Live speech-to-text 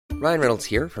Ryan Reynolds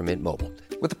here from Mint Mobile.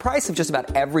 With the price of just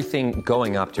about everything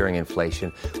going up during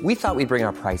inflation, we thought we'd bring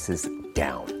our prices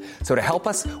down. So to help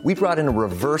us, we brought in a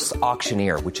reverse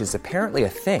auctioneer, which is apparently a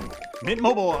thing. Mint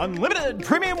Mobile Unlimited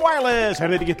Premium Wireless. How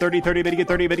to get 30, 30, bit to get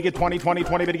 30, bit to get 20, 20,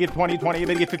 20, bit to get 20, 20,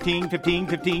 bit to get 15, 15,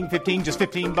 15, 15, just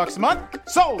 $15 a month?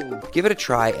 Sold! Give it a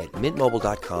try at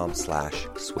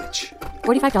mintmobile.com/switch.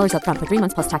 $45 up front for 3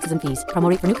 months plus taxes and fees. Promo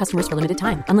rate for new customers for limited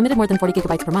time. Unlimited more than 40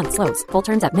 gigabytes per month. Slows full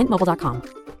terms at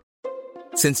mintmobile.com.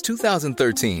 Since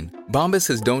 2013, Bombas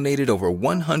has donated over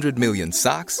 100 million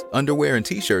socks, underwear, and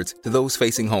T-shirts to those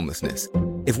facing homelessness.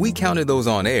 If we counted those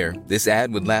on air, this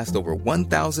ad would last over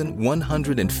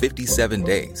 1,157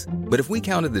 days. But if we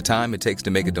counted the time it takes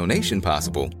to make a donation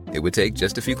possible, it would take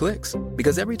just a few clicks.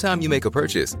 Because every time you make a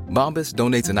purchase, Bombas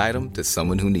donates an item to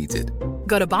someone who needs it.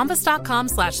 Go to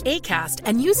bombas.com/ACAST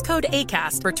and use code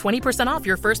ACAST for 20% off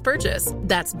your first purchase.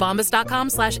 That's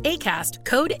bombas.com/ACAST,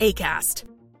 code ACAST.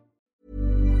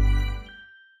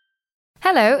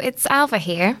 Hello, it's Alva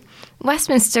here.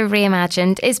 Westminster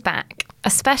Reimagined is back, a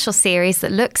special series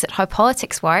that looks at how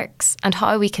politics works and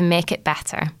how we can make it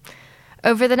better.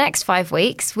 Over the next 5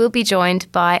 weeks, we'll be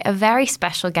joined by a very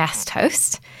special guest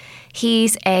host.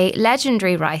 He's a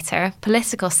legendary writer,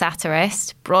 political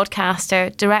satirist, broadcaster,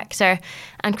 director,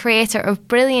 and creator of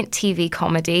brilliant TV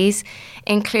comedies,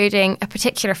 including a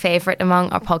particular favourite among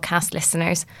our podcast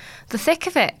listeners, The Thick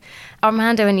of It.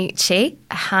 Armando Iannucci.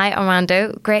 Hi,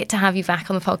 Armando. Great to have you back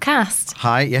on the podcast.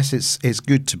 Hi. Yes, it's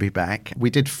good to be back. We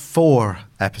did 4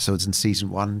 episodes in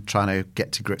season 1 trying to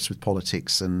get to grips with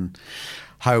politics and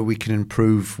how we can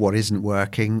improve what isn't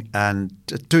working. And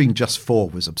doing just 4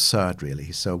 was absurd,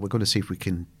 really. So we're going to see if we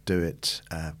can do it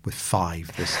with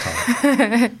 5 this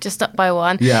time. Just up by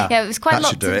 1. Yeah, it was quite a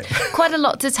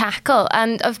lot to tackle.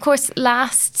 And of course,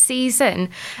 last season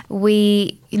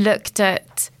we looked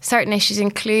at certain issues,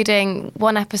 including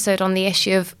one episode on the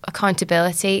issue of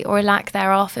accountability or lack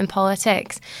thereof in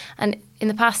politics. And in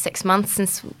the past 6 months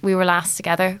since we were last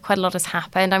together, quite a lot has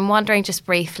happened. I'm wondering just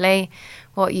briefly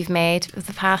what you've made of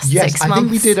the past 6 months. Yes, I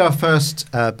think we did our first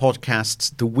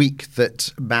podcast the week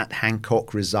that Matt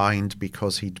Hancock resigned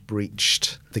because he'd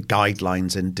breached the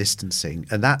guidelines in distancing.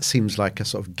 And that seems like a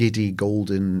sort of giddy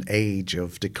golden age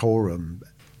of decorum,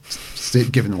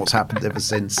 given what's happened ever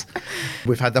since.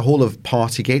 We've had the whole of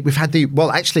Partygate. We've had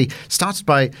started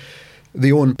by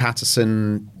the Owen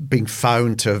Paterson being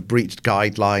found to have breached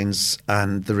guidelines,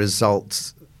 and the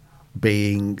result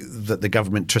being that the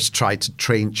government just tried to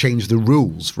change the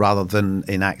rules rather than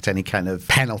enact any kind of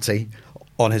penalty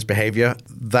on his behaviour.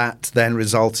 That then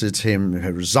resulted him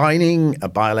resigning, a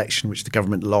by-election which the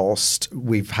government lost.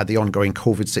 We've had the ongoing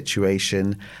COVID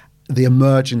situation, the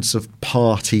emergence of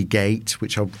Partygate,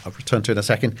 which I'll return to in a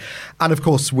second. And of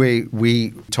course,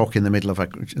 we talk in the middle of a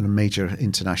major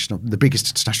the biggest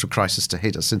international crisis to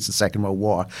hit us since the Second World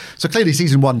War. So clearly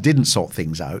season 1 didn't sort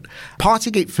things out.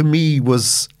 Partygate for me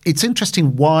it's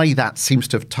interesting why that seems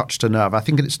to have touched a nerve. I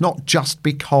think it's not just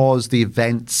because the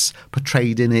events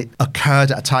portrayed in it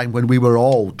occurred at a time when we were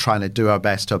all trying to do our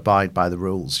best to abide by the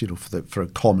rules, for a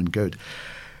common good.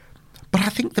 But I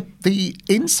think the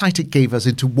insight it gave us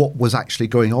into what was actually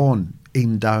going on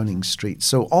in Downing Street.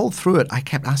 So all through it, I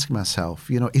kept asking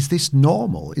myself, is this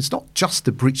normal? It's not just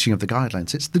the breaching of the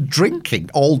guidelines. It's the drinking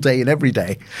all day and every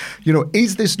day.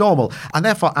 Is this normal? And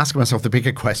therefore asking myself the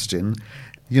bigger question,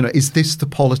 is this the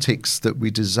politics that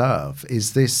we deserve?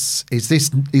 Is this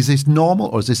normal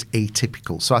or is this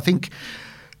atypical? So I think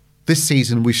this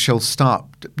season we shall start,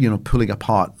 pulling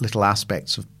apart little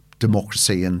aspects of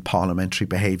democracy and parliamentary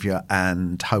behaviour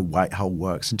and how Whitehall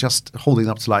works, and just holding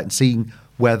up to light and seeing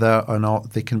whether or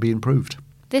not they can be improved.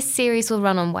 This series will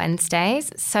run on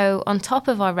Wednesdays, so on top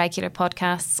of our regular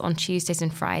podcasts on Tuesdays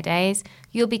and Fridays,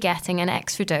 you'll be getting an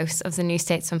extra dose of the New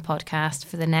Statesman podcast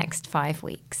for the next 5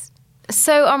 weeks.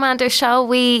 So Armando, shall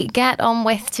we get on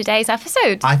with today's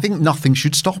episode? I think nothing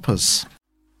should stop us.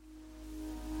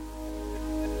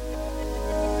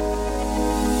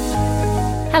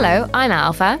 Hello, I'm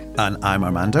Alva. And I'm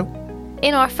Armando.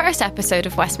 In our first episode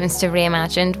of Westminster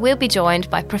Reimagined, we'll be joined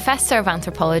by Professor of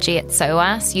Anthropology at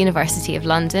SOAS, University of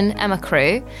London, Emma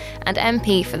Crew, and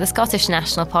MP for the Scottish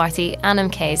National Party,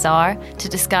 Anam Kaysar, to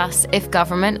discuss if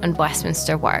government and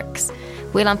Westminster works.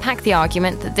 We'll unpack the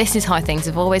argument that this is how things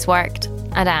have always worked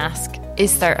and ask,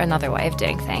 is there another way of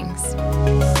doing things?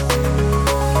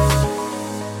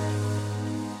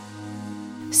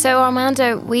 So,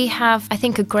 Armando, we have, I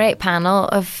think, a great panel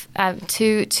of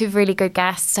two really good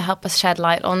guests to help us shed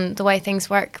light on the way things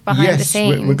work behind the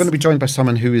scenes. We're going to be joined by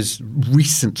someone who is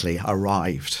recently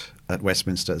arrived at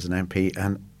Westminster as an MP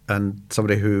and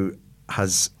somebody who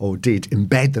did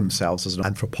embed themselves as an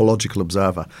anthropological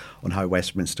observer on how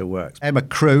Westminster works. Emma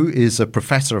Crew is a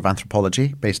professor of anthropology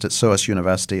based at SOAS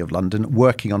University of London,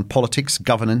 working on politics,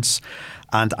 governance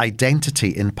and identity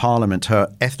in Parliament.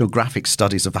 Her ethnographic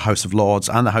studies of the House of Lords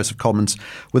and the House of Commons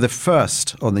were the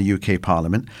first on the UK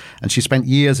Parliament, and she spent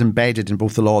years embedded in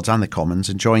both the Lords and the Commons,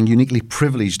 enjoying uniquely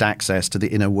privileged access to the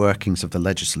inner workings of the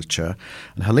legislature.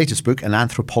 And her latest book, An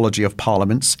Anthropology of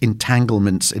Parliaments,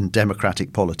 Entanglements in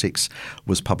Democratic Politics,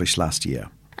 was published last year.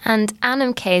 And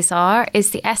Anam Kaysar is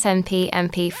the SNP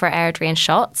MP for Airdrie and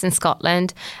Shotts in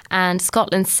Scotland and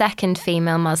Scotland's second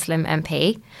female Muslim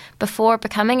MP. Before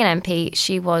becoming an MP,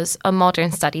 she was a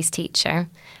modern studies teacher.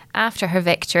 After her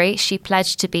victory, she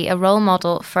pledged to be a role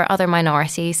model for other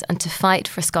minorities and to fight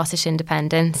for Scottish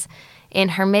independence. In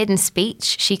her maiden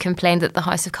speech, she complained that the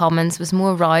House of Commons was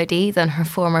more rowdy than her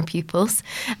former pupils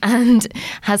and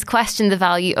has questioned the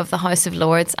value of the House of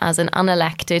Lords as an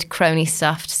unelected,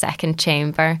 crony-stuffed second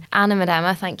chamber. Anam and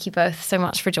Emma, thank you both so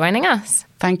much for joining us.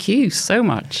 Thank you so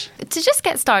much. To just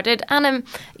get started, Anam,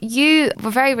 you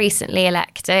were very recently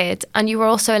elected and you were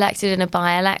also elected in a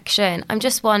by-election. I'm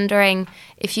just wondering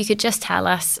if you could just tell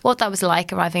us what that was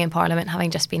like arriving in Parliament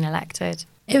having just been elected.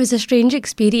 It was a strange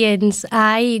experience.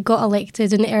 I got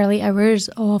elected in the early hours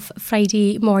of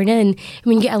Friday morning.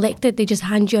 When you get elected, they just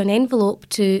hand you an envelope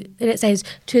and it says,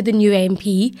 to the new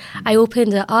MP. I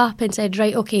opened it up and said,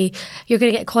 right, okay, you're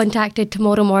going to get contacted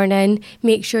tomorrow morning.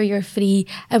 Make sure you're free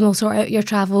and we'll sort out your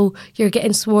travel. You're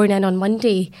getting sworn in on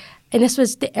Monday. And this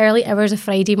was the early hours of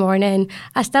Friday morning.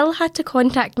 I still had to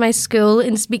contact my school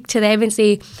and speak to them and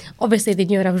say, obviously they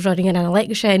knew I was running in an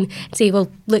election, and say,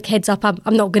 well, look, heads up,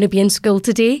 I'm not going to be in school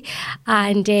today.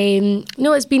 And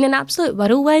no, it's been an absolute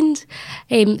whirlwind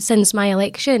since my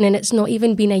election, and it's not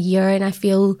even been a year, and I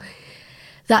feel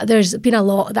that there's been a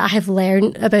lot that I have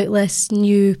learned about this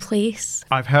new place.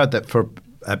 I've heard that for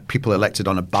people elected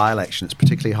on a by-election, it's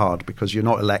particularly hard because you're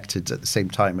not elected at the same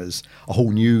time as a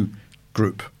whole new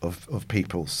group of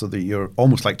people, so that you're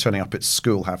almost like turning up at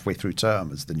school halfway through term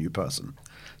as the new person,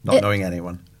 not knowing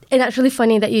anyone. And it's really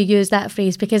funny that you use that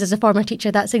phrase because as a former teacher,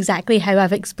 that's exactly how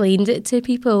I've explained it to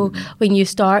people. When you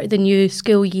start the new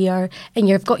school year and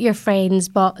you've got your friends,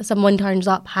 but someone turns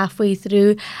up halfway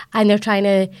through and they're trying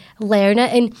to learn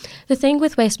it. And the thing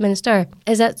with Westminster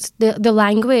is that the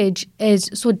language is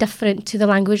so different to the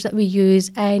language that we use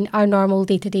in our normal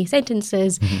day-to-day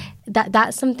sentences.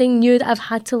 That's something new that I've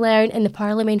had to learn, and the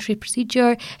parliamentary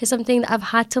procedure is something that I've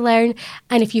had to learn.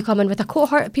 And if you come in with a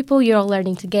cohort of people, you're all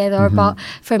learning together. But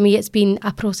for me, it's been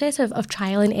a process of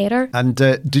trial and error. And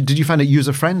did you find it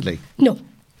user-friendly? No.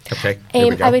 Okay,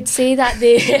 I would say that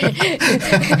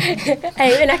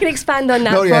and I can expand on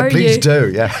that for you. Please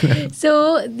do, yeah.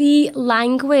 So the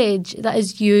language that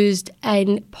is used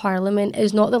in Parliament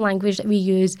is not the language that we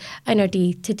use on our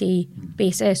day-to-day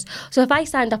basis. So if I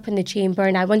stand up in the chamber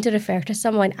and I want to refer to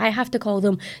someone, I have to call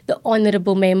them the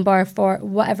honourable member for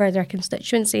whatever their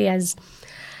constituency is.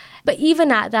 But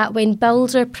even at that, when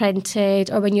bills are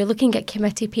printed or when you're looking at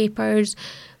committee papers,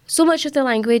 so much of the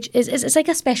language it's like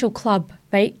a special club,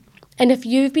 right? And if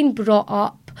you've been brought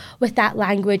up with that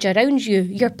language around you,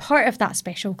 you're part of that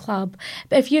special club.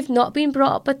 But if you've not been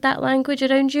brought up with that language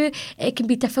around you, it can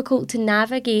be difficult to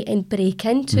navigate and break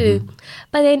into.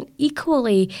 But then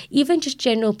equally, even just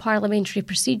general parliamentary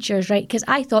procedures, right? Because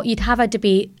I thought you'd have a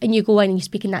debate and you go in and you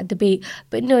speak in that debate.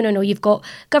 But no. You've got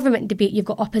government debate, you've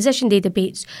got opposition day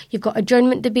debates, you've got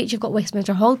adjournment debates, you've got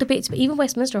Westminster Hall debates. But even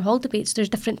Westminster Hall debates, there's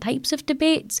different types of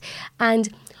debates. And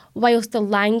whilst the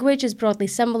language is broadly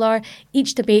similar,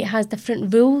 each debate has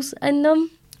different rules in them.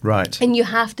 Right. And you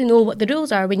have to know what the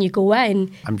rules are when you go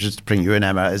in. I'm just bringing you in,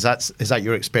 Emma. Is that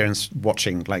your experience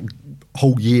watching like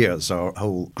whole years or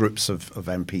whole groups of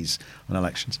MPs on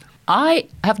elections? I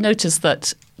have noticed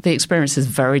that the experience is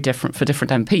very different for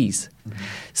different MPs.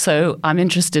 So I'm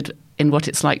interested in what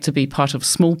it's like to be part of a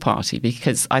small party,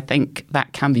 because I think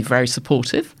that can be very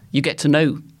supportive. You get to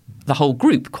know the whole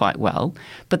group quite well,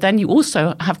 but then you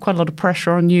also have quite a lot of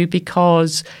pressure on you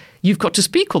because you've got to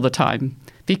speak all the time,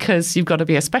 because you've got to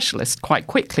be a specialist quite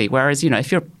quickly. Whereas,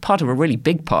 if you're part of a really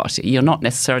big party, you're not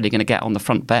necessarily going to get on the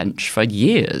front bench for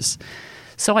years.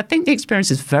 So I think the experience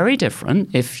is very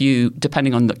different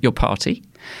depending on your party.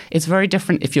 It's very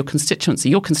different if your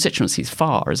constituency is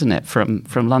far, isn't it, from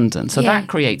London? So that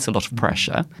creates a lot of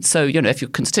pressure. So, if your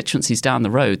constituency's down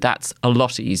the road, that's a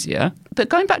lot easier. But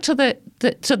going back to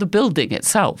the building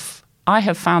itself, I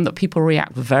have found that people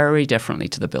react very differently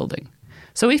to the building.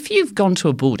 So if you've gone to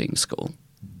a boarding school,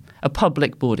 a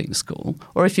public boarding school,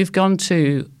 or if you've gone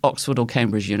to Oxford or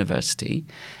Cambridge University,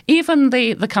 even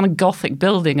the kind of Gothic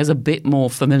building is a bit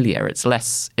more familiar. It's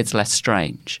less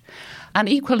strange. And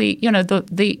equally,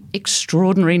 the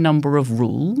extraordinary number of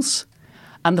rules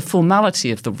and the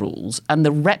formality of the rules and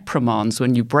the reprimands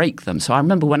when you break them. So I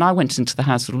remember when I went into the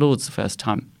House of Lords the first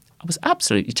time, I was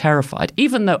absolutely terrified,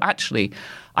 even though actually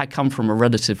I come from a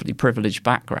relatively privileged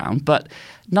background. But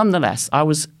nonetheless, I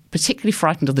was particularly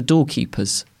frightened of the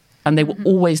doorkeepers. And they were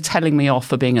always telling me off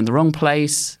for being in the wrong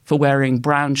place, for wearing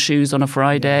brown shoes on a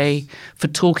Friday, for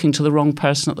talking to the wrong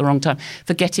person at the wrong time,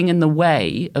 for getting in the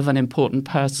way of an important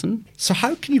person. So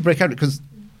how can you break out? Because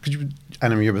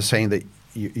Anna, you were saying that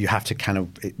you have to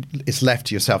it's left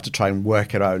to yourself to try and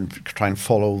work it out and try and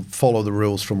follow the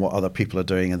rules from what other people are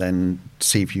doing and then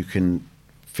see if you can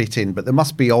fit in. But there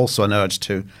must be also an urge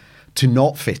to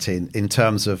not fit in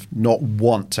terms of not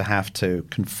want to have to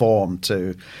conform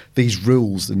to these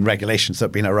rules and regulations that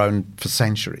have been around for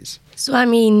centuries. So,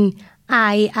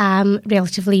 I am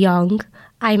relatively young.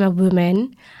 I'm a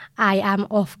woman. I am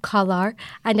off colour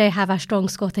and I have a strong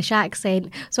Scottish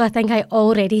accent. So I think I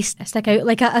already stick out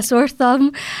like a sore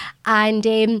thumb.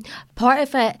 And part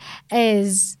of it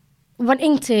is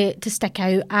wanting to stick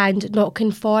out and not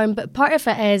conform, but part of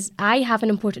it is I have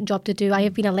an important job to do. I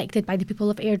have been elected by the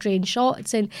people of Airdrie and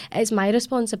Shotts, and it's my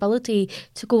responsibility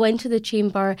to go into the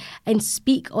chamber and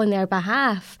speak on their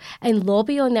behalf and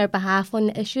lobby on their behalf on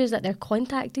the issues that they're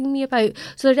contacting me about.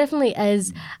 So there definitely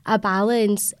is a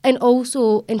balance. And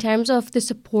also in terms of the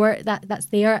support that's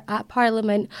there at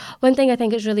Parliament, one thing I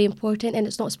think is really important and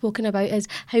it's not spoken about is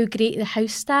how great the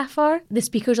House staff are. The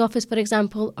Speaker's Office, for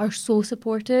example, are so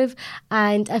supportive.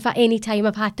 And if at any time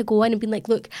I've had to go in and been like,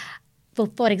 look,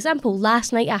 for example,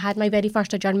 last night I had my very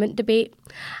first adjournment debate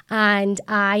and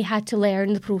I had to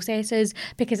learn the processes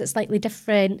because it's slightly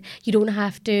different. You don't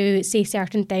have to say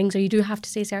certain things, or you do have to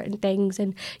say certain things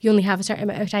and you only have a certain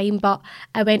amount of time. But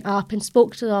I went up and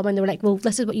spoke to them and they were like, well,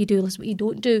 this is what you do, this is what you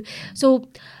don't do. So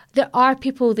there are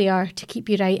people there to keep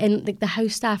you right, and like the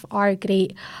House staff are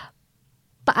great.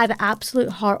 But at the absolute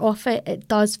heart of it, it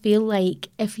does feel like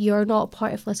if you're not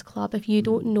part of this club, if you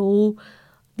don't know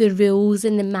the rules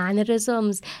and the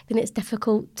mannerisms, then it's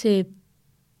difficult to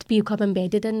become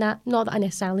embedded in that. Not that I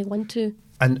necessarily want to.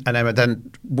 And Emma,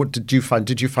 then what did you find?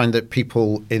 Did you find that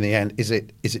people in the end, is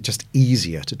it just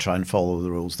easier to try and follow the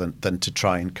rules than to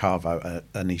try and carve out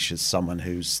a niche as someone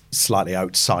who's slightly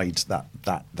outside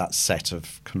that set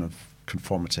of kind of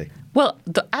conformity? Well,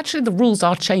 actually the rules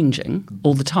are changing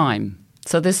all the time.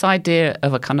 So this idea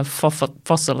of a kind of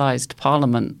fossilised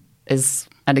parliament is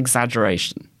an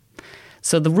exaggeration.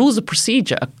 So the rules of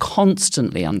procedure are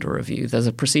constantly under review. There's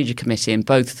a procedure committee in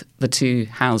both the two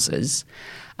houses,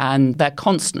 and they're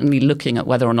constantly looking at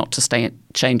whether or not to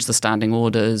change the standing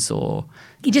orders or...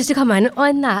 Just to come in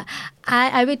on that,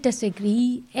 I would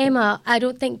disagree, Emma. I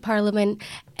don't think Parliament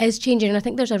is changing, and I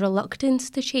think there's a reluctance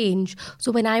to change.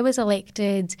 So when I was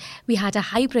elected, we had a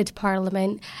hybrid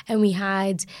Parliament and we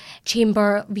had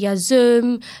chamber via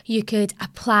Zoom. You could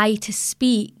apply to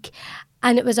speak.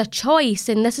 And it was a choice,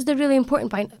 and this is the really important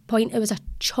point, it was a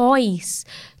choice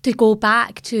to go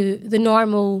back to the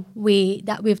normal way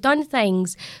that we've done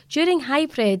things. During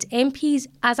hybrid, MPs,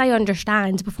 as I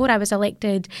understand, before I was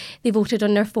elected, they voted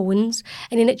on their phones,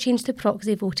 and then it changed to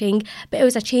proxy voting, but it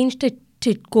was a change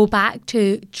to go back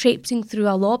to traipsing through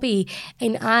a lobby.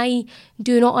 And I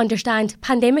do not understand,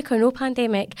 pandemic or no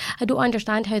pandemic, I don't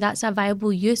understand how that's a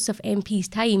viable use of MPs'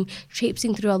 time,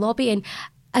 traipsing through a lobby. And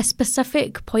a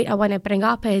specific point I want to bring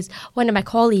up is one of my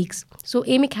colleagues. So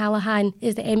Amy Callaghan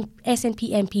is the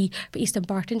SNP MP for Eastern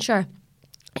Bartonshire.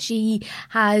 She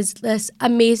has this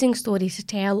amazing story to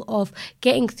tell of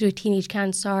getting through teenage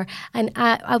cancer, and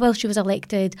while she was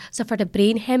elected, suffered a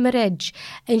brain hemorrhage.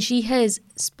 And she has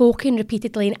spoken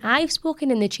repeatedly, and I've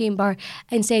spoken in the chamber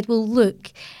and said, well,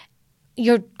 look,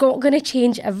 you're not going to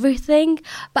change everything,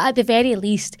 but at the very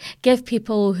least, give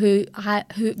people who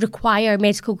require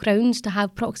medical grounds to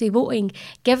have proxy voting,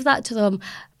 give that to them.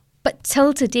 But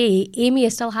till today, Amy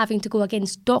is still having to go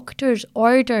against doctors'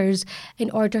 orders in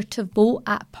order to vote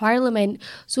at Parliament.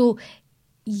 So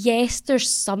yes, there's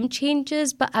some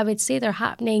changes, but I would say they're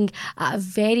happening at a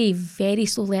very, very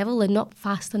slow level and not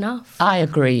fast enough. I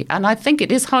agree. And I think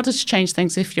it is harder to change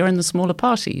things if you're in the smaller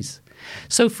parties.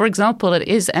 So, for example, it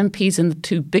is MPs in the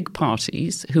two big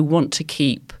parties who want to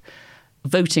keep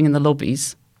voting in the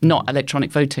lobbies, not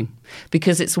electronic voting,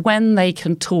 because it's when they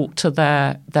can talk to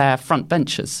their front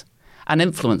benchers and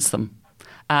influence them.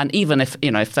 And even if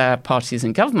their party is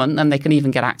in government, then they can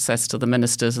even get access to the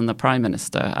ministers and the Prime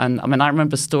Minister. And I mean, I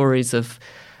remember stories of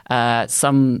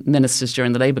some ministers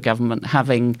during the Labour government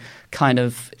having kind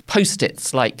of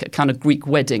post-its, like a kind of Greek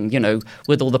wedding,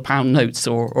 with all the pound notes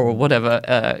or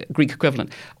whatever Greek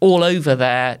equivalent, all over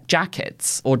their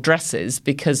jackets or dresses,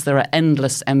 because there are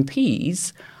endless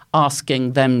MPs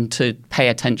asking them to pay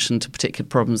attention to particular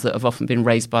problems that have often been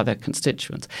raised by their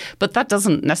constituents. But that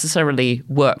doesn't necessarily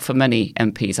work for many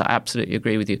MPs. I absolutely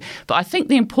agree with you. But I think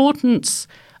the importance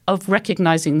of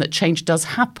recognising that change does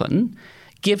happen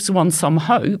gives one some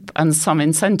hope and some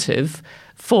incentive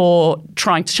for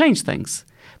trying to change things.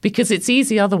 Because it's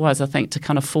easy otherwise, I think, to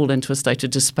kind of fall into a state of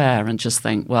despair and just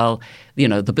think, well,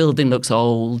 the building looks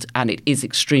old and it is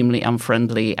extremely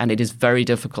unfriendly and it is very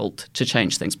difficult to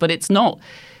change things. But it's not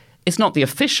the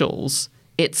officials,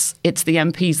 it's the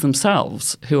MPs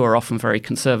themselves who are often very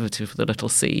conservative with a little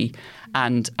c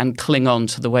and cling on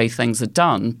to the way things are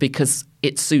done because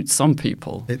it suits some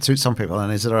people. It suits some people.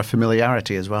 And is there a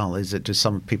familiarity as well? Is it just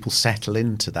some people settle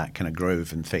into that kind of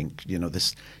groove and think,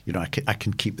 I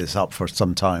can keep this up for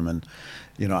some time and,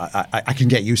 I can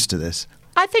get used to this?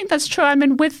 I think that's true. I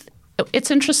mean,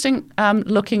 it's interesting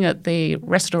looking at the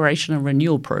restoration and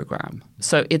renewal program.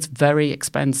 So it's very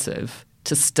expensive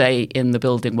to stay in the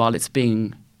building while it's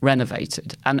being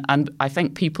renovated. And I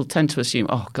think people tend to assume,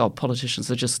 oh, God, politicians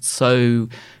are just so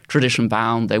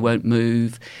tradition-bound, they won't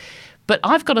move. But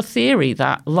I've got a theory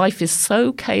that life is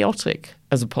so chaotic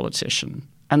as a politician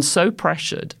and so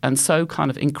pressured and so kind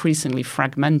of increasingly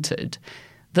fragmented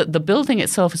that the building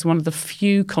itself is one of the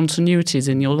few continuities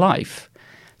in your life.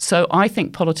 So I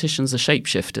think politicians are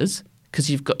shapeshifters, because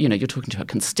you've got, you're talking to a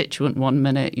constituent one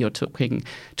minute, you're talking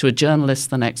to a journalist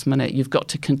the next minute. You've got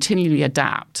to continually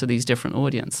adapt to these different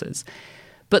audiences.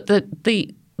 But the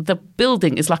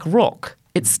building is like a rock.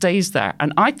 It stays there.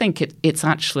 And I think it's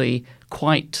actually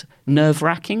quite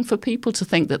nerve-wracking for people to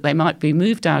think that they might be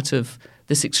moved out of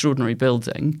this extraordinary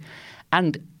building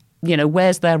and,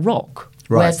 where's their rock?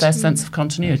 Right. Where's their sense of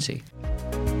continuity?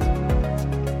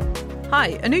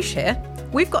 Hi, Anoush here.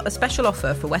 We've got a special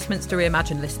offer for Westminster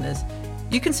Reimagined listeners.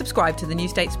 You can subscribe to The New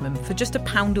Statesman for just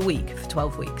 £1 a week for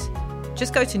 12 weeks.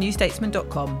 Just go to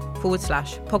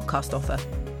newstatesman.com/podcast offer.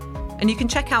 And you can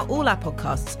check out all our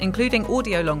podcasts, including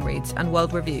audio long reads and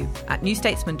World Review, at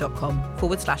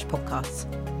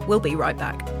newstatesman.com/podcasts. We'll be right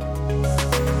back.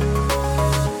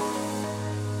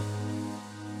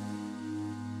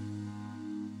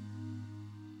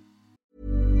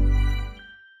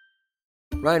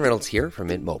 Ryan Reynolds here from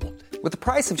Mint Mobile. With the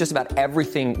price of just about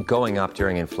everything going up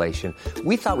during inflation,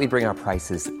 we thought we'd bring our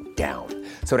prices down.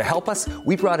 So to help us,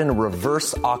 we brought in a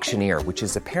reverse auctioneer, which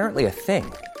is apparently a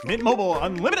thing. Mint Mobile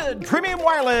Unlimited Premium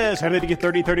Wireless. How to get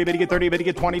 30, 30, how to get 30, how to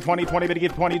get 20, 20, 20, how to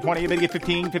get 20, 20, how to get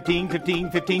 15, 15,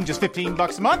 15, 15, just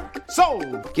 $15 a month?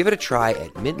 Sold! Give it a try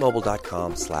at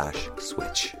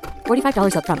mintmobile.com/switch.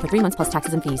 $45 up front for 3 months plus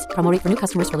taxes and fees. Promo rate for new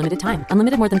customers for limited time.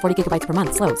 Unlimited more than 40 gigabytes per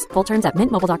month. Slows full terms at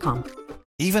mintmobile.com.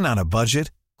 Even on a budget,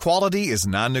 quality is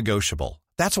non-negotiable.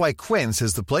 That's why Quince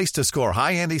is the place to score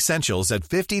high-end essentials at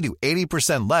 50 to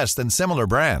 80% less than similar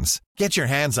brands. Get your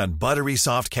hands on buttery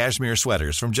soft cashmere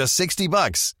sweaters from just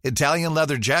 $60, Italian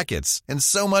leather jackets, and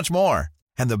so much more.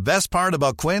 And the best part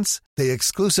about Quince, they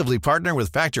exclusively partner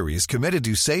with factories committed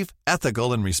to safe,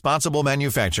 ethical, and responsible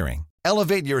manufacturing.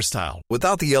 Elevate your style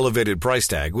without the elevated price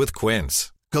tag with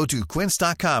Quince. Go to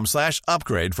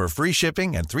quince.com/upgrade for free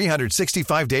shipping and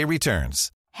 365-day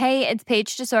returns. Hey, it's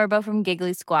Paige DeSorbo from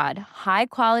Giggly Squad. High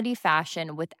quality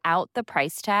fashion without the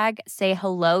price tag. Say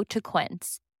hello to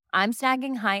Quince. I'm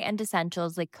snagging high-end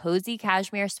essentials like cozy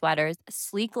cashmere sweaters,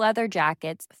 sleek leather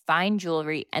jackets, fine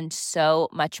jewelry, and so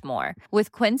much more.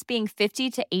 With Quince being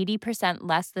 50 to 80%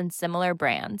 less than similar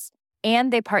brands.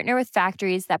 And they partner with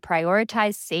factories that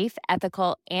prioritize safe,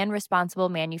 ethical, and responsible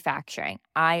manufacturing.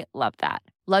 I love that.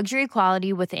 Luxury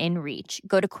quality within reach.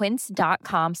 Go to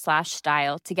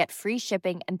quince.com/style to get free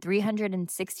shipping and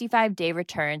 365-day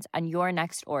returns on your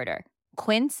next order.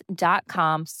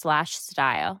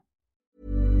 Quince.com/style.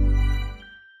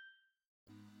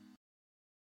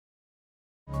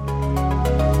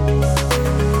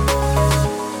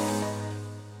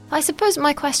 I suppose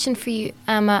my question for you,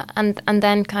 Emma, and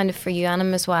then kind of for you,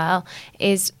 Anam, as well,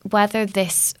 is whether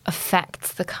this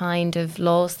affects the kind of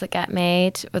laws that get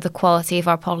made or the quality of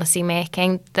our policy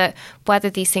making, that whether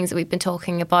these things that we've been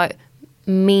talking about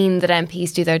mean that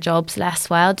MPs do their jobs less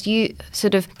well. Do you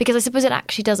sort of, because I suppose it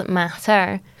actually doesn't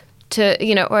matter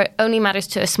to, or it only matters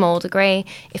to a small degree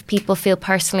if people feel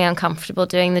personally uncomfortable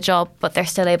doing the job, but they're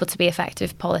still able to be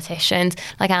effective politicians.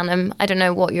 Like Anam, I don't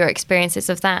know what your experience is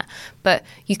of that, but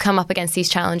you come up against these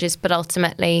challenges, but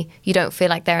ultimately you don't feel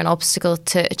like they're an obstacle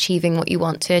to achieving what you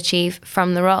want to achieve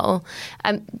from the role.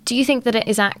 Do you think that it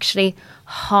is actually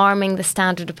harming the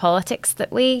standard of politics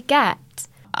that we get?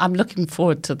 I'm looking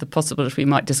forward to the possibility we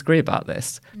might disagree about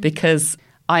this, because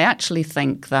I actually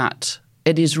think that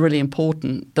it is really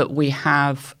important that we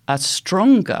have a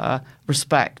stronger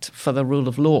respect for the rule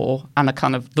of law and a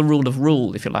kind of the rule of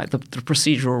rule, if you like, the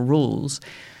procedural rules,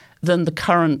 than the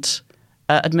current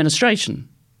administration.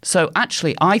 So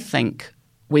actually, I think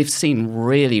we've seen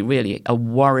really, really a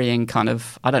worrying kind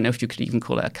of, I don't know if you could even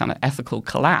call it a kind of ethical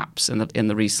collapse in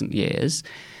the recent years.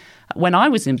 When I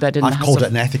was embedded in I've called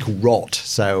it an ethical rot.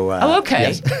 So, okay.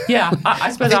 Yes. Yeah,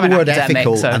 I suppose I think I'm the an word academic.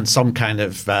 ethical So. and some kind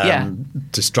of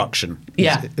destruction.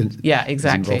 Yeah,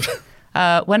 exactly.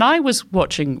 When I was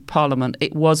watching Parliament,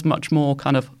 it was much more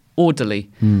kind of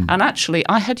orderly. And actually,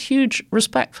 I had huge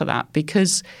respect for that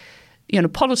because,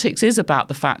 politics is about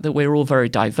the fact that we're all very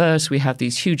diverse. We have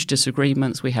these huge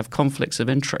disagreements. We have conflicts of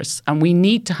interest. And we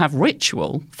need to have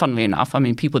ritual, funnily enough. I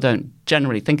mean, people don't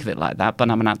generally think of it like that, but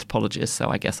I'm an anthropologist, so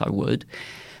I guess I would.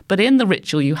 But in the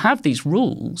ritual, you have these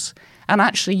rules, and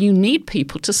actually you need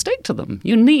people to stick to them.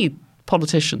 You need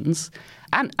politicians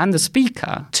and the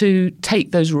speaker to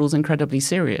take those rules incredibly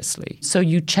seriously. So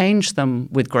you change them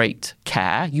with great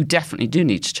care. You definitely do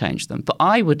need to change them. But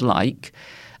I would like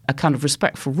a kind of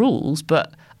respect for rules,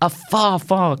 but a far,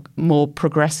 far more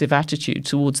progressive attitude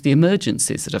towards the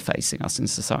emergencies that are facing us in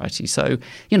society. So,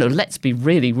 let's be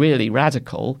really, really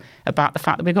radical about the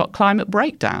fact that we've got climate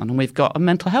breakdown and we've got a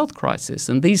mental health crisis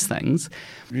and these things.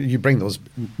 You bring those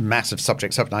massive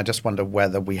subjects up, and I just wonder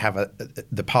whether we have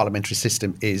the parliamentary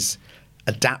system is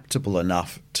adaptable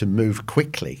enough to move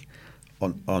quickly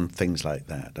on things like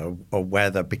that, or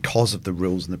whether because of the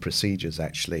rules and the procedures,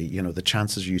 actually, the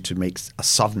chances of you to make a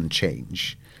sudden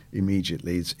change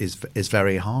immediately is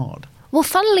very hard. Well,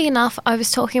 funnily enough, I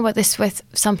was talking about this with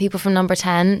some people from Number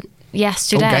 10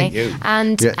 yesterday,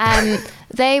 and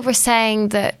they were saying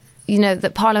that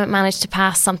that Parliament managed to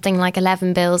pass something like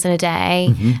 11 bills in a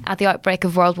day at the outbreak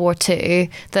of World War II,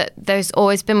 that there's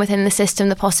always been within the system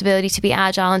the possibility to be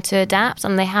agile and to adapt,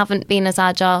 and they haven't been as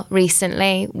agile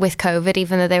recently with COVID,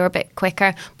 even though they were a bit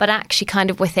quicker, but actually kind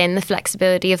of within the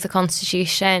flexibility of the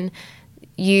Constitution,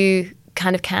 you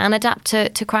kind of can adapt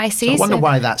to crises. So I wonder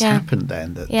why that's happened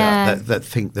then, that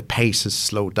think the pace has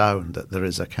slowed down, that there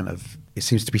is a kind of, it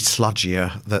seems to be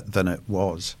sludgier than it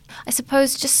was. I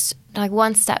suppose just like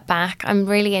one step back, I'm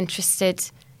really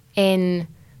interested in,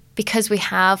 because we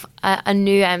have a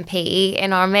new MP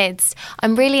in our midst,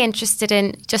 I'm really interested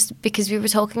in, just because we were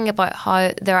talking about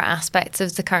how there are aspects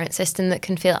of the current system that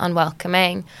can feel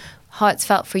unwelcoming, how it's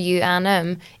felt for you,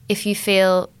 Anam, if you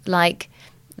feel like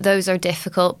those are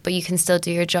difficult but you can still do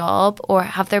your job, or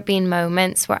have there been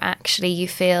moments where actually you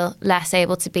feel less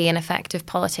able to be an effective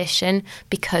politician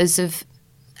because of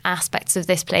aspects of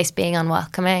this place being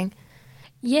unwelcoming?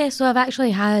 Yeah, so I've actually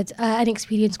had an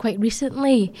experience quite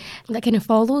recently that kind of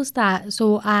follows that.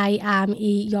 So I am a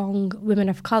young woman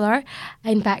of colour.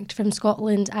 In fact, from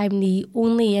Scotland, I'm the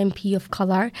only MP of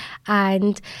colour,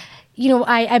 and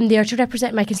I am there to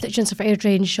represent my constituents of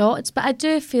Airdrie Shots, but I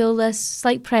do feel this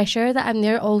slight pressure that I'm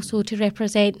there also to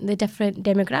represent the different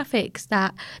demographics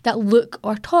that look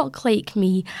or talk like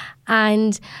me.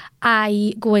 And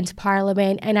I go into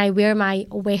Parliament and I wear my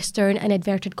Western and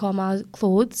inverted comma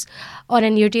clothes on a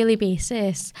near daily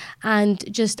basis. And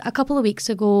just a couple of weeks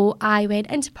ago, I went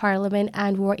into Parliament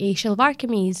and wore a shalwar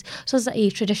kameez, so it's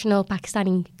a traditional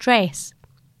Pakistani dress.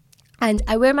 And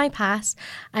I wear my pass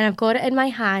and I've got it in my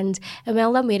hand, and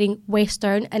while I'm wearing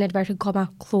Western and inverted comma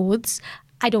clothes,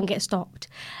 I don't get stopped.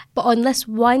 But on this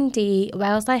one day,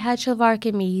 whilst I had shalwar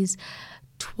kameez,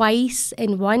 twice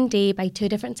in one day by two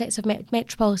different sets of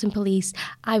Metropolitan Police,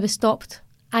 I was stopped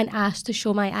and asked to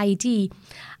show my ID.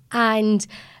 And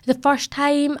the first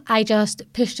time I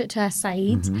just pushed it to a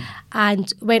side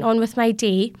and went on with my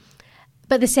day.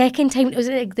 But the second time, it was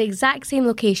at the exact same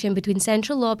location between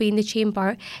Central Lobby and the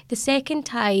Chamber. The second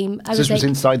time, this was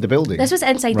inside the building? This was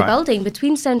inside the building,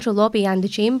 between Central Lobby and the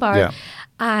Chamber. Yeah.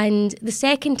 And the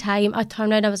second time, I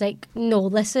turned around, I was like, no,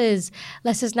 this is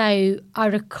now a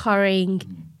recurring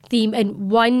theme in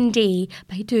one day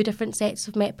by two different sets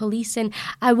of Met Police. And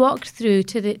I walked through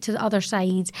to the other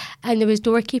side, and there was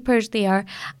doorkeepers there,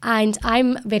 and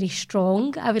I'm very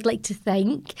strong, I would like to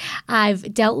think.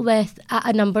 I've dealt with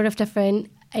a number of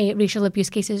different racial abuse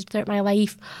cases throughout my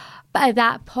life, but at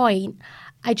that point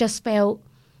I just felt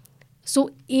so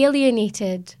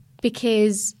alienated,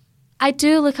 because I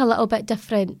do look a little bit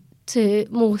different to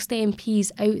most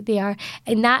MPs out there,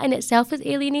 and that in itself is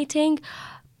alienating.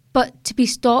 But to be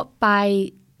stopped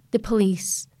by the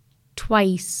police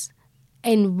twice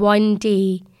in one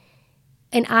day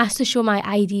and asked to show my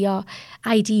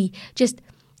ID just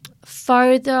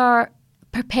further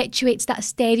perpetuates that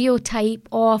stereotype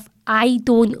of I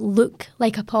don't look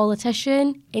like a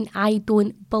politician and I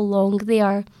don't belong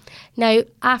there. Now,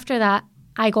 after that,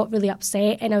 I got really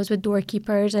upset and I was with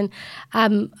doorkeepers, and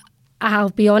I'll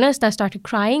be honest, I started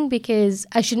crying because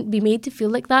I shouldn't be made to feel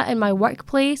like that in my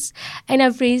workplace. And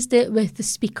I've raised it with the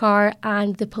Speaker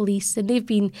and the police, and they've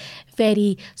been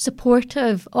very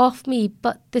supportive of me.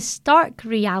 But the stark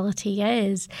reality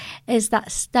is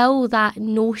that still that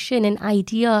notion and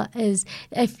idea is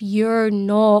if you're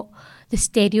not the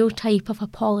stereotype of a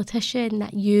politician,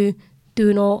 that you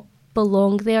do not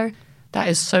belong there. That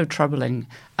is so troubling.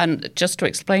 And just to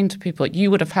explain to people,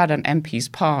 you would have had an MP's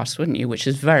pass, wouldn't you, which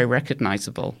is very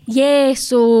recognisable. Yeah,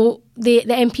 so the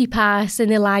MP pass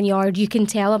and the lanyard, you can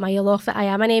tell a mile off that I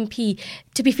am an MP.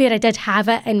 To be fair, I did have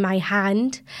it in my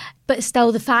hand, but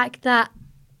still the fact that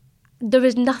there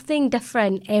was nothing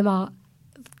different, Emma,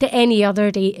 to any other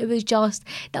day. It was just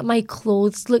that my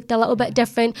clothes looked a little bit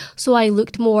different, so I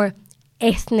looked more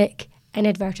ethnic, in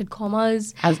inverted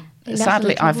commas.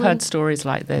 Sadly, I've heard stories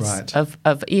like this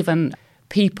of even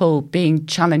people being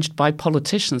challenged by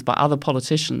politicians, by other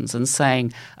politicians, and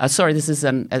saying, sorry, this is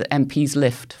an MP's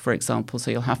lift, for example, so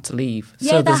you'll have to leave.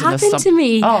 Yeah, so that happened to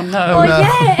me. Oh, no. Oh,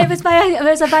 yeah, it was by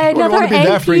another We've been MP.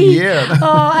 there for a year.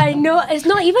 Oh, I know. It's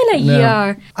not even a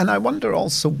year. And I wonder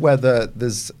also whether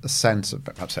there's a sense of,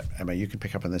 perhaps, Emma, you can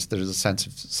pick up on this, there's a sense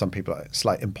of some people, it's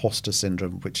like imposter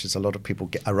syndrome, which is a lot of people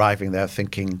arriving there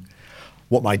thinking,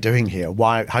 what am I doing here?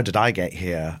 Why? How did I get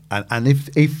here? And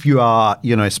if you are,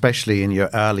 especially in your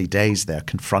early days there,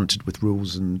 confronted with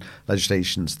rules and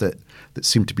legislations that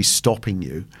seem to be stopping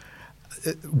you,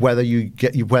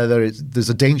 there's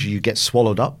a danger you get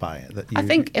swallowed up by it. That you I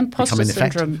think imposter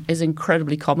syndrome is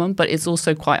incredibly common, but it's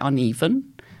also quite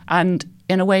uneven. And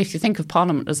in a way, if you think of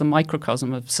Parliament as a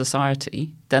microcosm of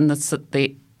society, then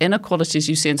the inequalities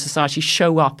you see in society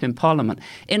show up in Parliament,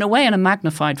 in a way in a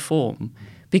magnified form,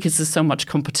 because there's so much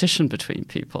competition between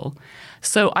people.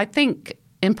 So I think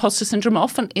imposter syndrome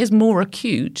often is more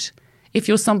acute if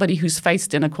you're somebody who's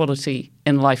faced inequality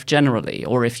in life generally,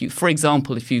 or if you, for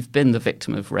example, if you've been the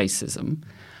victim of racism.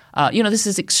 This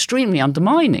is extremely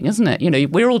undermining, isn't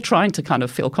it? We're all trying to kind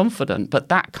of feel confident, but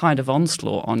that kind of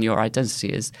onslaught on your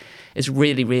identity is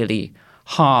really, really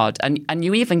hard. And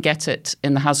you even get it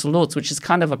in the House of Lords, which is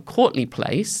kind of a courtly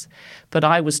place. But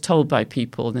I was told by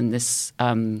people in this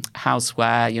house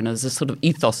where, there's a sort of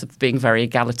ethos of being very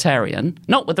egalitarian,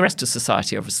 not with the rest of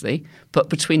society, obviously, but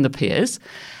between the peers.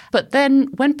 But then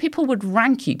when people would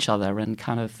rank each other and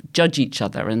kind of judge each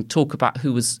other and talk about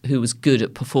who was good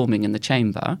at performing in the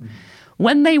chamber,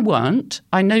 when they weren't,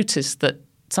 I noticed that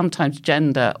sometimes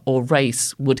gender or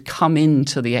race would come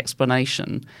into the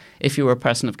explanation if you were a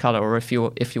person of colour or if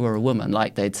you were a woman.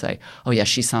 Like they'd say, oh, yeah,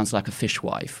 she sounds like a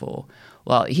fishwife, or,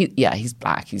 well, he's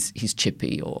black, he's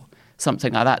chippy, or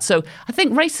something like that. So I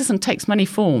think racism takes many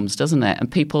forms, doesn't it? And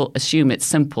people assume it's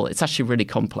simple. It's actually really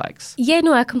complex. Yeah,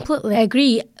 no, I completely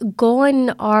agree. Gone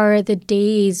are the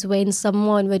days when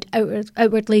someone would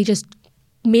outwardly just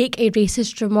make a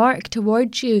racist remark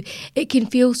towards you. It can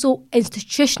feel so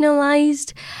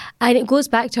institutionalised, and it goes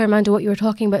back to, Armando, what you were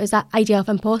talking about, is that idea of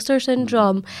imposter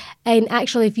syndrome. And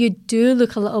actually, if you do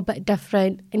look a little bit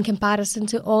different in comparison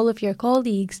to all of your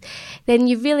colleagues, then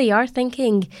you really are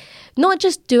thinking, not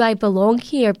just do I belong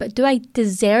here, but do I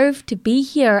deserve to be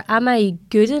here? Am I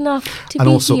good enough to be here? And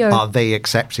also, are they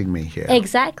accepting me here?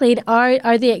 Exactly. And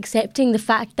are they accepting the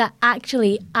fact that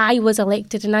actually I was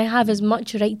elected and I have as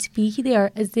much right to be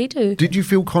there as they do? Did you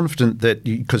feel confident that,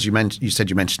 because you said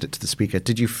you mentioned it to the Speaker,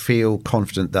 did you feel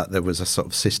confident that there was a sort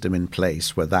of system in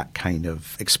place where that kind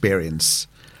of experience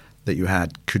that you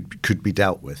had could be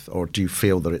dealt with? Or do you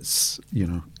feel that it's,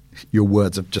 your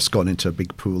words have just gone into a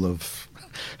big pool of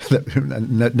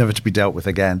never to be dealt with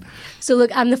again? So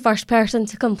look, I'm the first person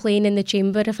to complain in the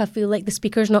chamber if I feel like the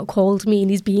Speaker's not called me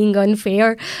and he's being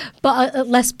unfair. But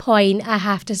at this point, I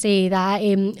have to say that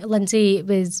Lindsay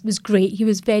was great. He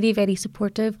was very, very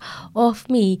supportive of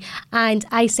me. And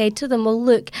I said to them, well,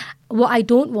 look, what I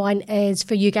don't want is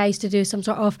for you guys to do some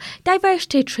sort of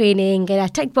diversity training and a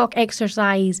tick box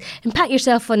exercise and pat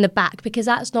yourself on the back, because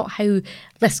that's not how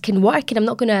this can work, and I'm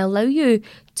not going to allow you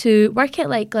to work it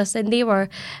like this. And they were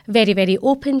very, very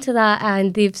open to that,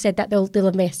 and they've said that they'll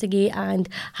investigate and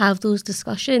have those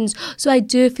discussions. So I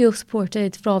do feel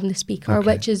supported from the Speaker,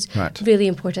 which is really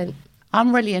important.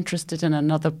 I'm really interested in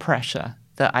another pressure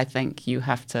that I think you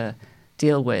have to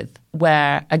deal with,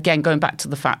 where, again, going back to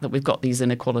the fact that we've got these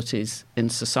inequalities in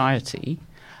society,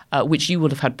 which you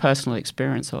would have had personal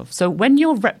experience of. So when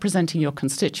you're representing your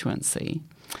constituency,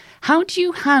 how do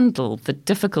you handle the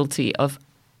difficulty of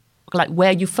like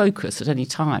where you focus at any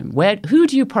time? Who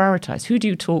do you prioritize? Who do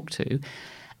you talk to?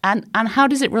 And how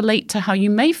does it relate to how you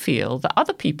may feel that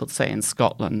other people, say in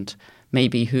Scotland,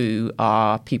 maybe who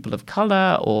are people of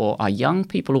colour or are young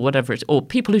people or whatever it is, or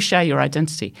people who share your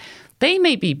identity, they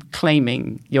may be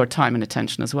claiming your time and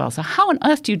attention as well. So how on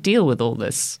earth do you deal with all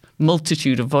this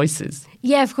multitude of voices?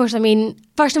 Yeah, of course. I mean,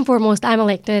 first and foremost, I'm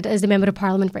elected as the Member of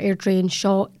Parliament for Airdrie and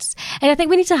Shotts. And I think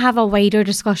we need to have a wider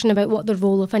discussion about what the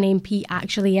role of an MP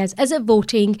actually is. Is it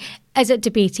voting? Is it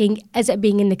debating? Is it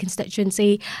being in the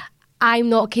constituency? I'm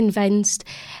not convinced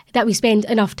that we spend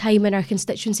enough time in our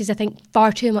constituencies. I think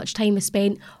far too much time is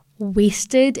spent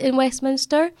wasted in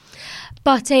Westminster.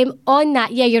 But on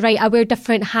that, yeah, you're right, I wear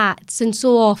different hats, and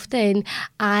so often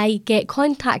I get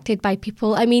contacted by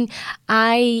people. I mean,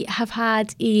 I have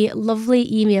had a lovely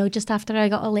email just after I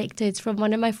got elected from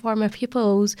one of my former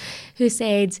pupils who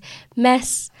said,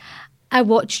 "Miss, I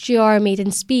watched your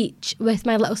maiden speech with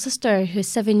my little sister who's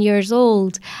 7 years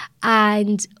old,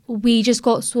 and we just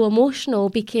got so emotional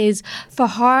because for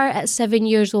her at 7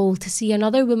 years old to see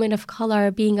another woman of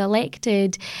colour being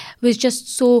elected was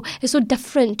just it's so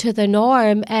different to the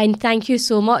norm, and thank you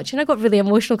so much." And I got really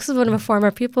emotional because it's one of my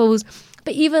former pupils.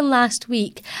 But even last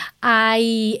week,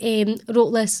 I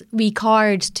wrote this wee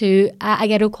card to a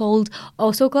girl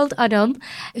also called Anam,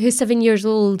 who's 7 years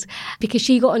old, because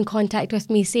she got in contact with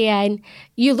me saying,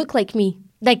 "You look like me."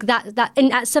 Like that,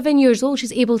 and at 7 years old,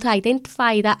 she's able to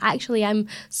identify that actually I'm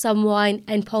someone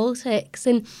in politics.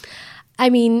 And I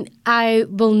mean, I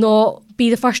will not be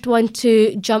the first one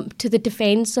to jump to the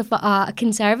defence of a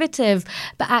Conservative,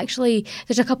 but actually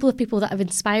there's a couple of people that have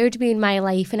inspired me in my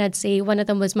life, and I'd say one of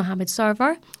them was Mohammed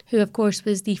Sarwar, who of course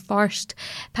was the first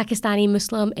Pakistani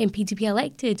Muslim MP to be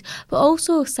elected, but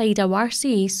also Saida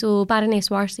Warsi, so Baroness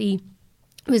Warsi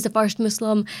was the first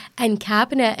Muslim in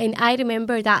cabinet, and I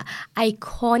remember that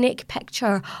iconic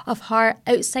picture of her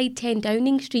outside 10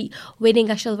 Downing Street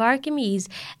wearing a shalwar kameez.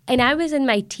 And I was in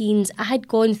my teens. I had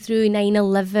gone through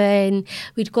 9/11,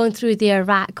 we'd gone through the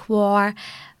Iraq War,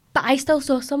 but I still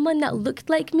saw someone that looked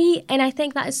like me, and I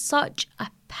think that is such a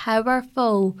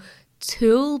powerful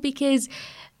tool because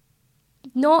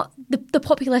not the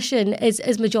population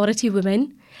is majority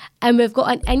women, and we've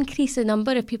got an increase in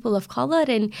number of people of colour,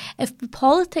 and if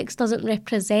politics doesn't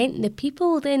represent the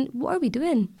people, then what are we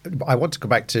doing? I want to go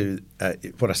back to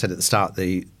what I said at the start,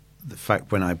 the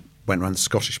fact when I went around the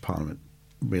Scottish Parliament,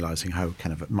 realising how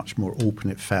kind of much more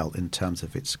open it felt in terms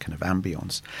of its kind of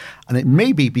ambience. And it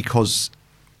may be because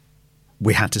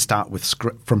we had to start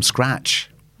from scratch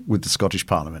with the Scottish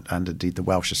Parliament and indeed the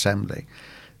Welsh Assembly.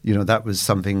 You know, that was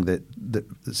something that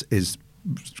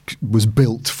was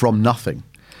built from nothing,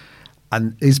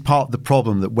 and is part of the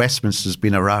problem that Westminster's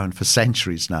been around for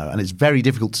centuries now, and it's very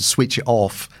difficult to switch it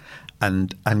off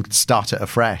and start it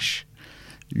afresh.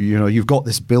 You know, you've got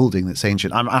this building that's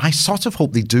ancient. I sort of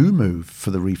hope they do move for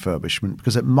the refurbishment,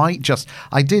 because it might just.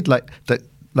 I did like that.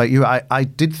 Like you, I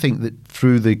did think that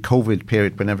through the COVID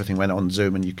period when everything went on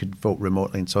Zoom and you could vote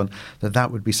remotely and so on,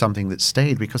 that would be something that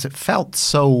stayed, because it felt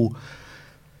so.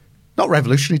 Not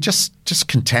revolutionary, just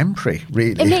contemporary,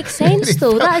 really. It makes sense,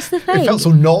 though. That's the thing. It felt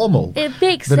so normal. It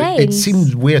makes sense. It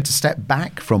seemed weird to step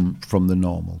back from the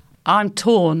normal. I'm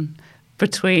torn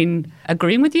between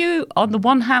agreeing with you on the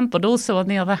one hand, but also on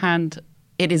the other hand,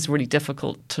 it is really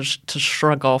difficult to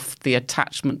shrug off the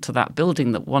attachment to that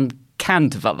building that one can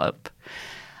develop.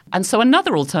 And so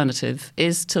another alternative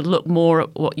is to look more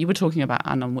at what you were talking about,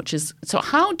 Anam, which is, so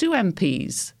how do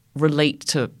MPs relate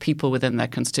to people within their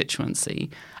constituency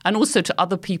and also to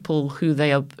other people who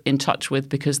they are in touch with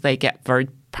because they get very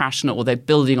passionate or they're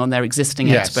building on their existing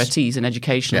expertise in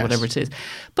education or whatever it is.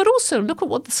 But also look at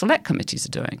what the select committees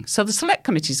are doing. So the select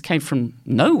committees came from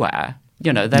nowhere.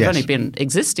 You know, they've only been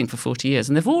existing for 40 years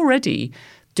and they've already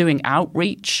doing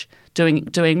outreach,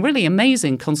 doing really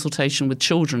amazing consultation with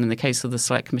children in the case of the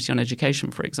Select Committee on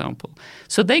Education, for example.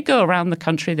 So they go around the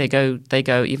country, they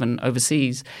go even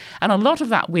overseas, and a lot of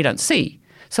that we don't see.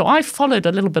 So I followed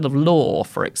a little bit of law,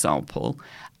 for example.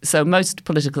 So most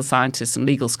political scientists and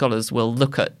legal scholars will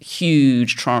look at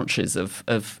huge tranches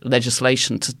of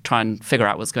legislation to try and figure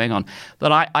out what's going on.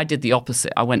 But I did the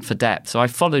opposite. I went for depth. So I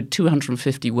followed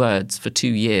 250 words for 2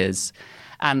 years.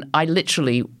 And I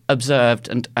literally observed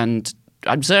and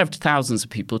observed thousands of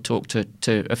people, talked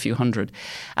to a few hundred.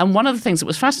 And one of the things that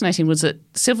was fascinating was that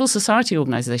civil society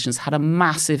organisations had a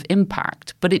massive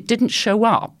impact, but it didn't show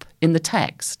up in the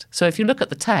text. So if you look at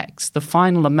the text, the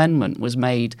final amendment was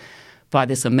made by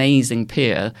this amazing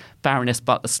peer, Baroness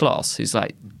Butler-Sloss, who's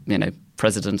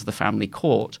president of the family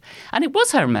court. And it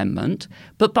was her amendment,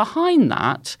 but behind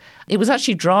that, it was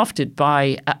actually drafted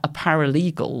by a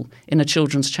paralegal in a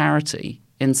children's charity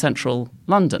in central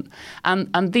London.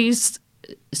 And these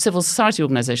civil society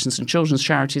organisations and children's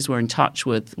charities were in touch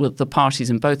with the parties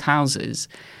in both houses,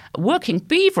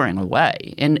 beavering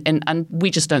away, and we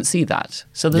just don't see that.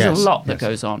 So there's a lot that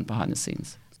goes on behind the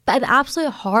scenes. But at the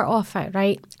absolute heart of it,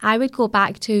 right, I would go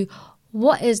back to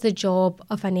what is the job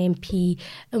of an MP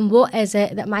and what is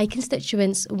it that my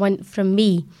constituents want from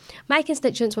me? My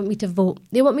constituents want me to vote.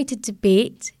 They want me to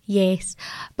debate, yes,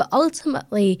 but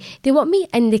ultimately they want me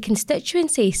in the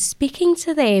constituency speaking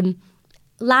to them.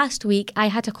 Last week I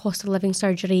had a cost of living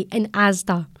surgery in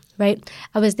Asda. Right,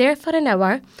 I was there for an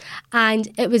hour and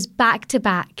it was back to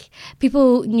back.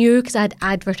 People knew because I had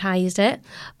advertised it,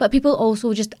 but people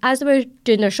also just, as they were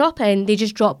doing their shopping, they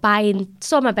just dropped by and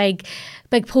saw my big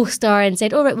poster and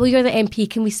said, all right, well, you're the MP,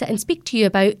 can we sit and speak to you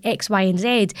about X, Y and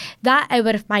Z? That hour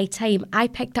of my time, I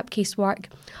picked up casework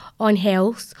on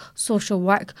health, social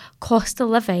work, cost of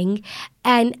living,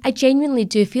 and I genuinely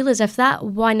do feel as if that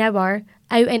 1 hour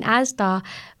out in Asda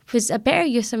was a better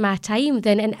use of my time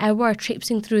than an hour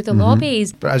traipsing through the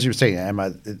lobbies. But as you were saying,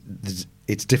 Emma,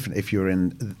 it's different if you're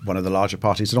in one of the larger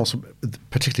parties, and also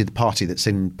particularly the party that's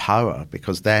in power,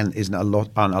 because then isn't a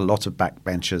lot of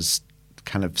backbenchers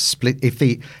kind of split.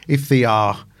 If they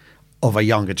are of a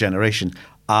younger generation,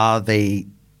 are they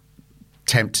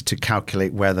tempted to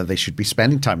calculate whether they should be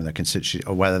spending time in their constituency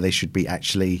or whether they should be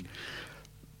actually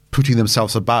putting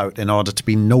themselves about in order to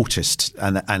be noticed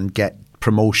and get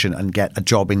promotion and get a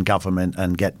job in government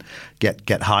and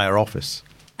get higher office?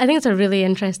 I think it's a really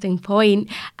interesting point,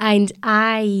 and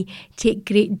I take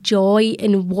great joy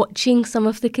in watching some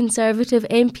of the Conservative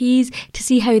MPs to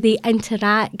see how they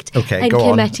interact in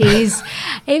committees.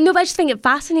 No, but I just think it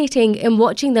fascinating in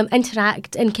watching them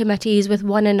interact in committees with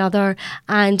one another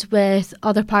and with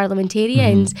other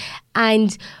parliamentarians.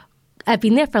 And I've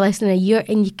been there for less than a year,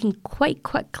 and you can quite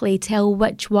quickly tell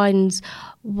which ones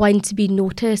want to be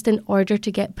noticed in order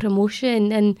to get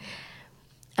promotion. And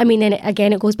I mean, and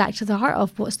again, it goes back to the heart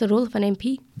of what's the role of an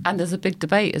MP. And there's a big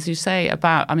debate, as you say,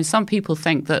 about, I mean, some people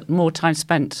think that more time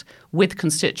spent with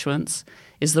constituents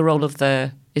is the role of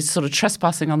is sort of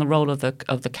trespassing on the role of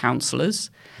the councillors,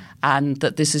 and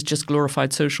that this is just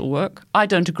glorified social work. I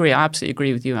don't agree. I absolutely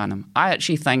agree with you, Anna. I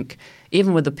actually think,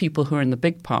 even with the people who are in the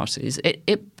big parties,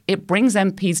 it brings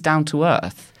MPs down to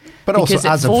earth. But also,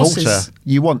 as a voter,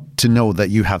 you want to know that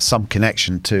you have some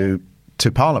connection to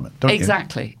Parliament, don't you?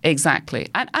 Exactly.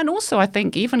 And also, I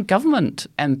think even government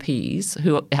MPs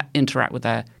who interact with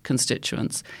their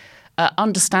constituents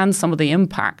understand some of the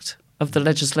impact of the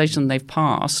legislation they've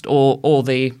passed or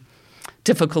the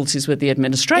difficulties with the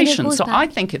administration. So I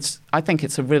think it's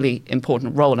a really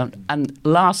important role. And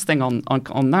last thing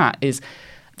on that is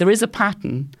there is a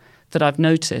pattern that I've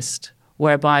noticed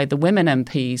whereby the women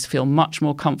MPs feel much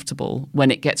more comfortable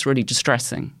when it gets really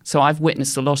distressing. So I've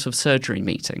witnessed a lot of surgery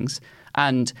meetings,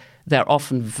 and they're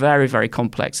often very, very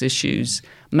complex issues.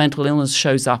 Mental illness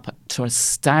shows up to a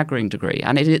staggering degree,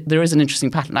 and there is an interesting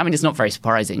pattern. I mean, it's not very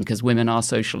surprising because women are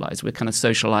socialised. We're kind of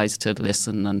socialised to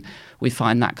listen, and we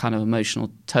find that kind of emotional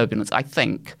turbulence, I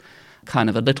think, kind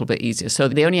of a little bit easier. So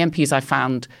the only MPs I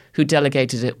found who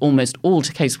delegated it almost all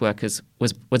to caseworkers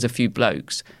was a few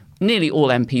blokes. Nearly all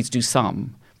MPs do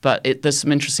some, but there's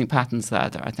some interesting patterns there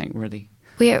that I think really...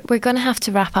 We're going to have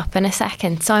to wrap up in a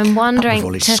second, so I'm wondering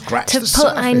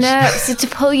to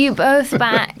pull you both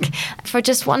back for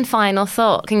just one final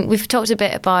thought. We've talked a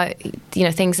bit about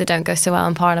things that don't go so well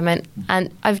in Parliament,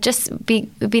 and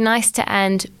it would be nice to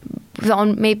end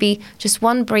on maybe just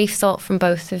one brief thought from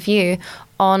both of you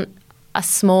on a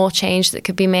small change that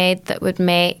could be made that would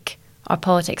make our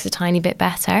politics a tiny bit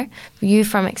better. You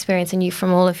from experience, and you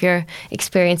from all of your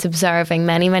experience observing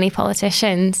many, many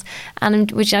politicians.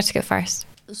 And would you like to go first?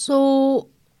 So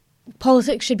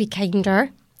politics should be kinder,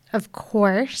 of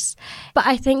course. But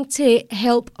I think to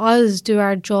help us do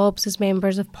our jobs as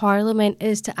members of Parliament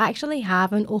is to actually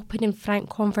have an open and frank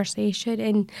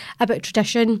conversation about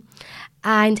tradition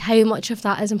and how much of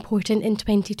that is important in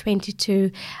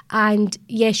 2022. And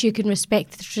yes, you can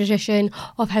respect the tradition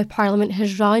of how Parliament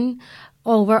has run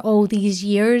over all these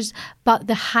years, but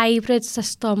the hybrid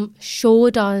system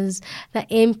showed us that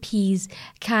MPs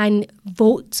can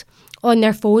vote on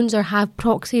their phones or have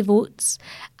proxy votes,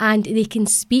 and they can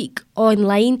speak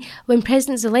online. When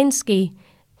President Zelensky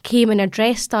came and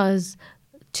addressed us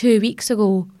 2 weeks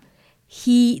ago,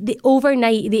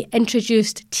 overnight they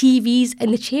introduced TVs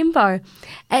in the chamber.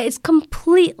 It's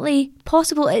completely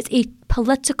possible. It's a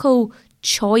political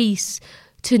choice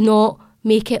to not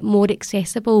make it more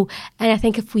accessible. And I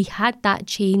think if we had that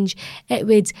change, it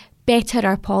would better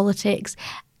our politics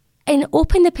and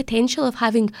open the potential of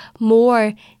having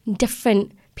more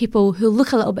different people who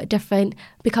look a little bit different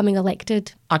becoming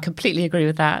elected. I completely agree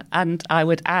with that. And I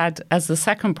would add, as the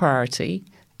second priority,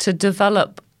 to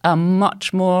develop a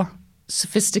much more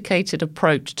sophisticated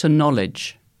approach to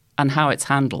knowledge and how it's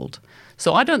handled.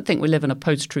 So I don't think we live in a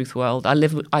post-truth world.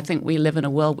 I think we live in a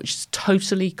world which is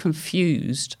totally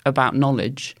confused about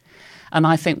knowledge. And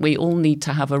I think we all need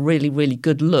to have a really, really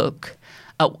good look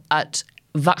at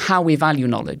how we value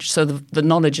knowledge. So the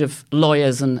knowledge of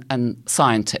lawyers and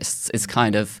scientists is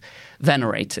kind of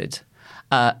venerated.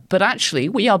 But actually,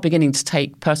 we are beginning to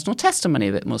take personal testimony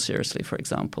a bit more seriously, for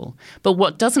example. But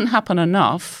what doesn't happen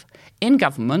enough in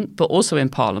government, but also in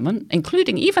Parliament,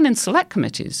 including even in select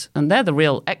committees, and they're the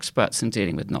real experts in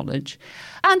dealing with knowledge,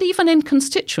 and even in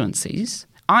constituencies,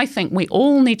 I think we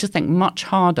all need to think much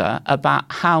harder about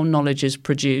how knowledge is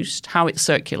produced, how it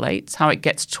circulates, how it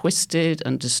gets twisted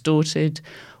and distorted,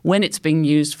 when it's being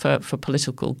used for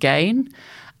political gain,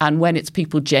 and when it's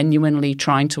people genuinely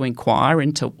trying to inquire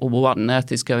into what on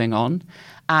earth is going on.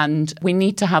 And we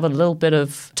need to have a little bit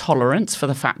of tolerance for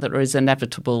the fact that there is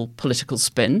inevitable political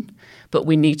spin, but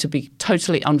we need to be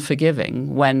totally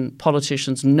unforgiving when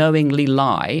politicians knowingly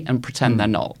lie and pretend they're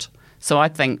not. So I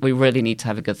think we really need to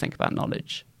have a good think about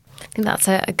knowledge. I think that's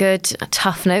a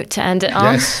tough note to end it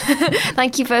on. Yes.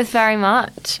 Thank you both very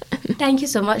much. Thank you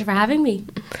so much for having me.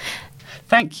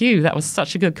 Thank you. That was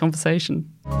such a good conversation.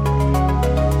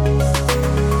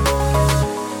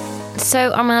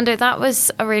 So, Armando, that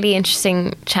was a really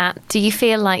interesting chat. Do you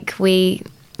feel like we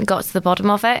got to the bottom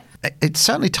of it? It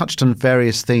certainly touched on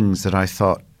various things that I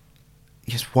thought,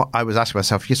 yes, what I was asking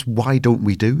myself, yes, why don't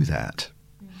we do that?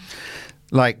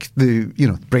 Like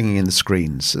bringing in the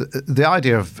screens, the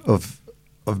idea of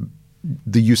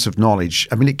the use of knowledge.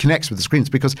 I mean, it connects with the screens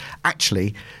because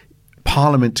actually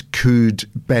Parliament could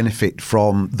benefit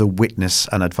from the witness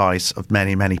and advice of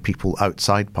many, many people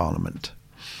outside Parliament.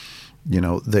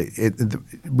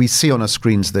 We see on our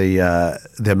screens the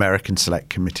American select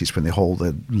committees when they hold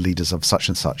the leaders of such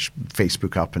and such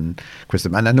Facebook up and quiz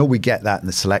them. And I know we get that in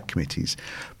the select committees.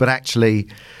 But actually,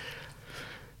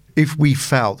 if we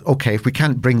felt, okay, if we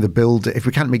can't make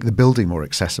the building more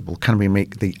accessible, can we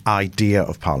make the idea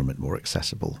of Parliament more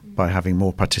accessible by having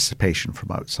more participation from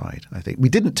outside? I think we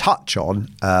didn't touch on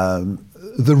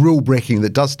the rule breaking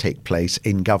that does take place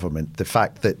in government. The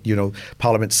fact that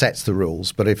Parliament sets the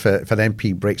rules, but if an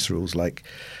MP breaks rules like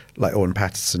Owen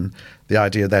Paterson, the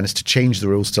idea then is to change the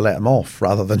rules to let them off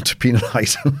rather than to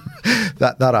penalise them.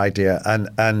 that idea, and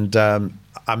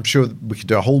I'm sure we could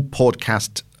do a whole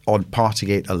podcast on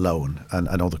Partygate alone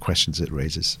and all the questions it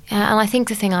raises. Yeah, and I think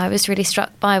the thing I was really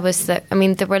struck by was that, I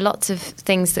mean, there were lots of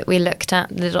things that we looked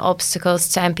at, little obstacles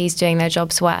to MPs doing their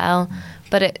jobs well,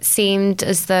 but it seemed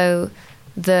as though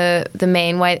the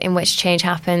main way in which change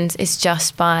happens is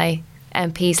just by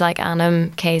MPs like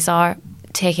Anam Kaysar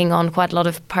taking on quite a lot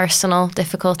of personal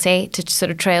difficulty to sort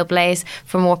of trailblaze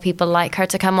for more people like her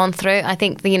to come on through. I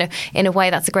think, in a way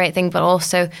that's a great thing, but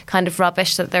also kind of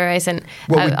rubbish that there isn't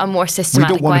a more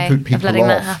systematic way of letting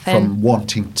that happen. We don't want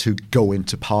to put people off from wanting to go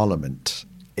into Parliament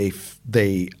if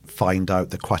they find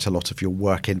out that quite a lot of your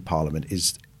work in Parliament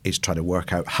is trying to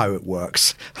work out how it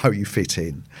works, how you fit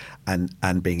in,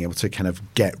 and being able to kind of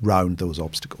get round those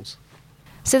obstacles.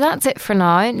 So that's it for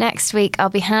now. Next week, I'll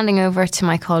be handing over to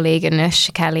my colleague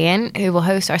Anoosh Chakelian, who will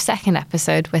host our second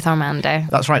episode with Armando.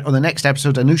 That's right. On the next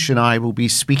episode, Anoosh and I will be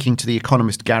speaking to the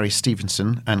economist Gary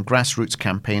Stevenson and grassroots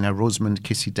campaigner Rosamond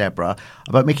Kissy-Debrah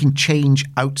about making change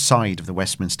outside of the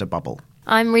Westminster bubble.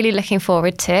 I'm really looking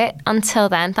forward to it. Until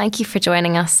then, thank you for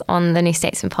joining us on the New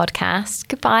Statesman podcast.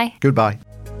 Goodbye. Goodbye.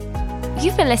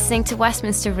 You've been listening to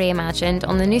Westminster Reimagined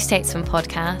on the New Statesman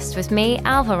podcast with me,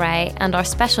 Alva Ray, and our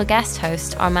special guest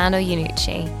host, Armando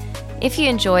Iannucci. If you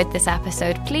enjoyed this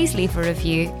episode, please leave a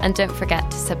review and don't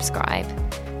forget to subscribe.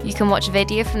 You can watch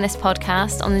video from this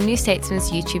podcast on the New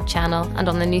Statesman's YouTube channel and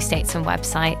on the New Statesman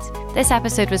website. This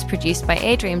episode was produced by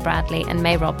Adrian Bradley and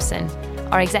May Robson.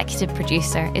 Our executive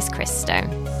producer is Chris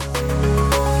Stone.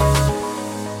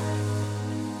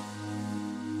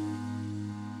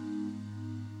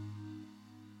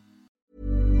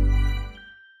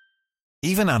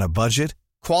 Even on a budget,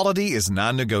 quality is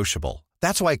non-negotiable.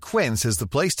 That's why Quince is the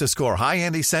place to score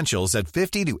high-end essentials at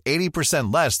 50 to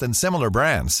 80% less than similar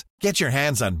brands. Get your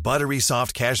hands on buttery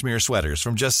soft cashmere sweaters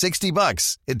from just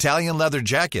 $60, Italian leather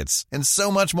jackets, and so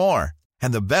much more.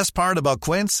 And the best part about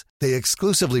Quince, they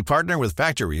exclusively partner with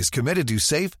factories committed to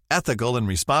safe, ethical, and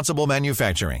responsible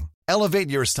manufacturing. Elevate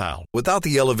your style without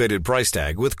the elevated price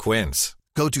tag with Quince.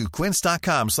 Go to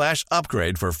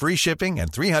quince.com/upgrade for free shipping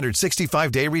and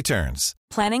 365-day returns.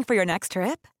 Planning for your next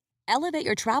trip? Elevate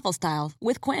your travel style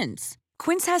with Quince.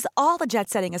 Quince has all the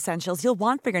jet-setting essentials you'll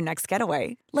want for your next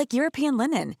getaway, like European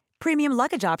linen, premium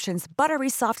luggage options, buttery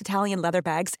soft Italian leather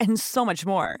bags, and so much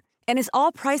more. And is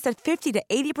all priced at 50 to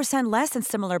 80% less than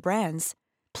similar brands.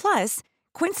 Plus,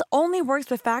 Quince only works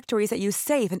with factories that use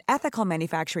safe and ethical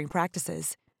manufacturing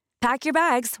practices. Pack your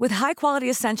bags with high-quality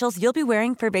essentials you'll be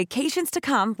wearing for vacations to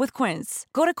come with Quince.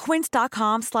 Go to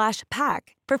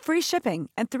quince.com/pack for free shipping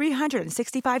and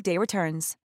 365-day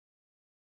returns.